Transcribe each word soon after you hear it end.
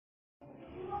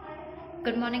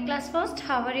Good morning, class first.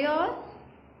 How are you all?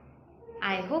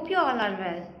 I hope you all are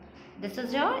well. This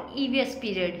is your EVS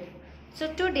period.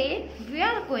 So today we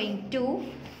are going to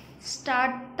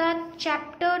start the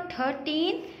chapter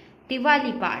 13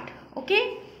 Diwali part.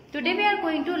 Okay? Today we are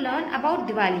going to learn about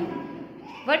Diwali.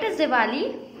 What is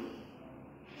Diwali?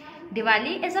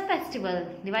 Diwali is a festival.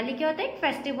 Diwali क्या होता है? एक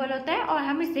festival होता है और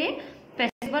हम इसे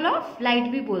festival of light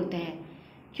भी बोलते हैं,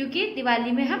 क्योंकि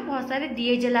दिवाली में हम बहुत सारे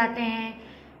दिए जलाते हैं,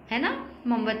 है ना,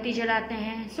 मोमबत्ती जलाते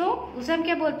हैं. सो उसे हम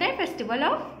क्या बोलते हैं? Festival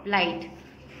of light.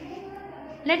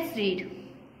 Let's read.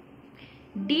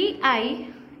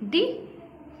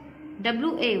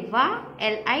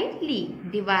 DIWALI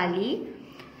Diwali.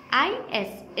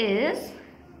 IS is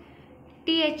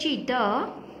THE the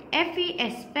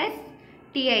FES fest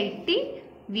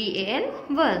TITVAL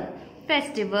world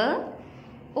festival.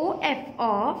 OF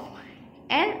of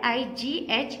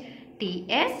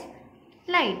LIGHTS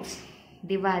lights.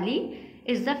 Diwali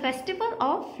is the festival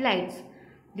of lights.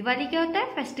 Diwali क्या होता है?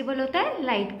 फेस्टिवल होता है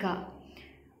लाइट का.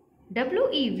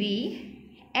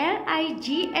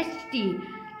 WEVLIGHT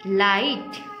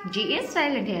light. G is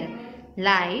silent है.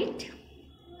 Light.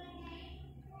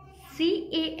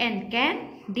 CAN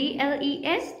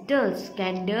DLES dulls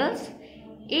candles.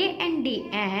 AND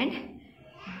and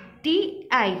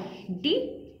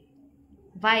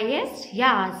DIDYS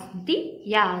Yas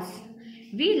diyas.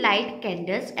 We light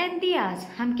candles and diyas.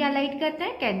 हम क्या light करते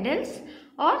हैं? कैंडल्स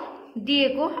और दिए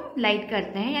को हम लाइट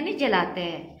करते हैं यानी जलाते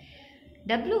हैं.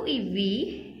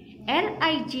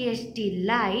 WEVLIGHT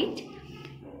light.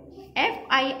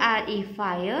 FIRE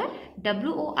fire.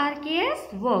 WORKS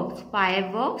works fire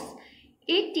works.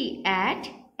 AT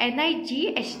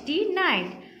NIGHT night.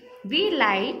 We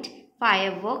light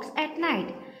fireworks at night.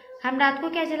 हम रात को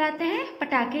क्या जलाते हैं?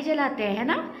 पटाखे जलाते हैं, है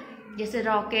ना, जैसे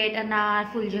रॉकेट, अनार,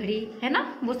 फुलझड़ी, है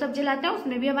ना, वो सब जलाते हैं.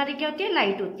 उसमें भी हमारी क्या होती है?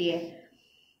 लाइट होती है.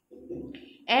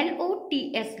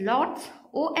 LOTS lots.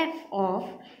 OF of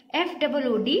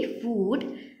FOOD food.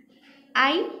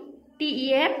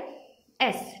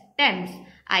 ITEMS temps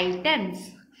items.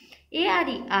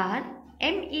 ARER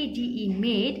MADE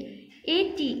made.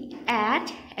 AT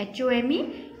HOME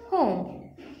home.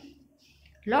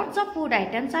 Lots of food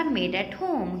items are made at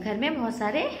home. घर में बहुत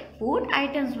सारे फूड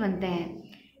आइटम्स बनते हैं.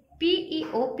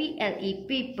 PEOPLE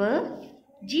people.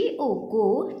 GO go.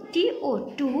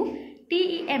 TO2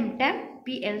 TEM temp.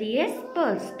 PLES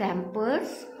pearls temples.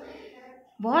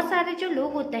 बहुत सारे जो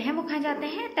लोग होते हैं वो कहाँ जाते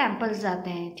हैं? टेम्पल्स जाते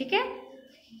हैं. ठीक है.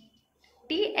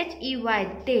 THEY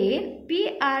they.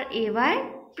 PRAY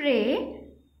pray.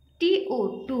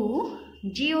 TO2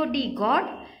 GOD God.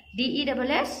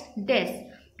 DESS des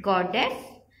goddess.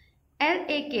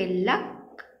 LAK luck.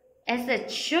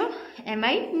 SH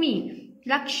MI me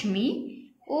Lakshmi.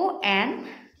 ON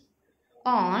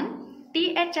on.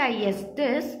 THIS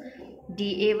this.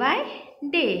 DAY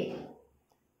day.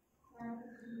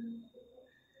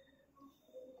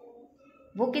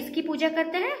 वो किसकी पूजा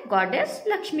करते हैं? गॉडेस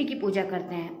लक्ष्मी की पूजा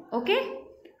करते हैं. Okay,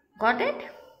 got it.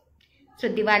 So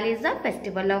Diwali is the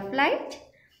festival of light.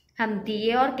 हम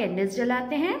दिए और कैंडल्स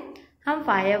जलाते हैं, हम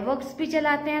फायरवर्क्स भी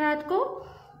जलाते हैं रात को,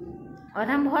 और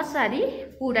हम बहुत सारी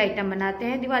फूड आइटम बनाते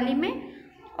हैं दिवाली में.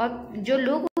 और जो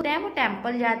लोग होते हैं वो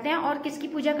टेम्पल जाते हैं और किसकी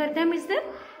पूजा करते हैं हम इस दिन?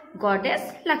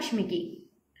 गॉडेस लक्ष्मी की.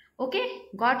 Okay,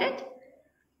 got it.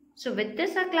 So with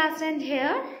this our class and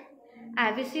here. I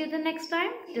will see you the next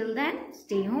time. Till then,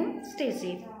 stay home, stay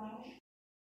safe.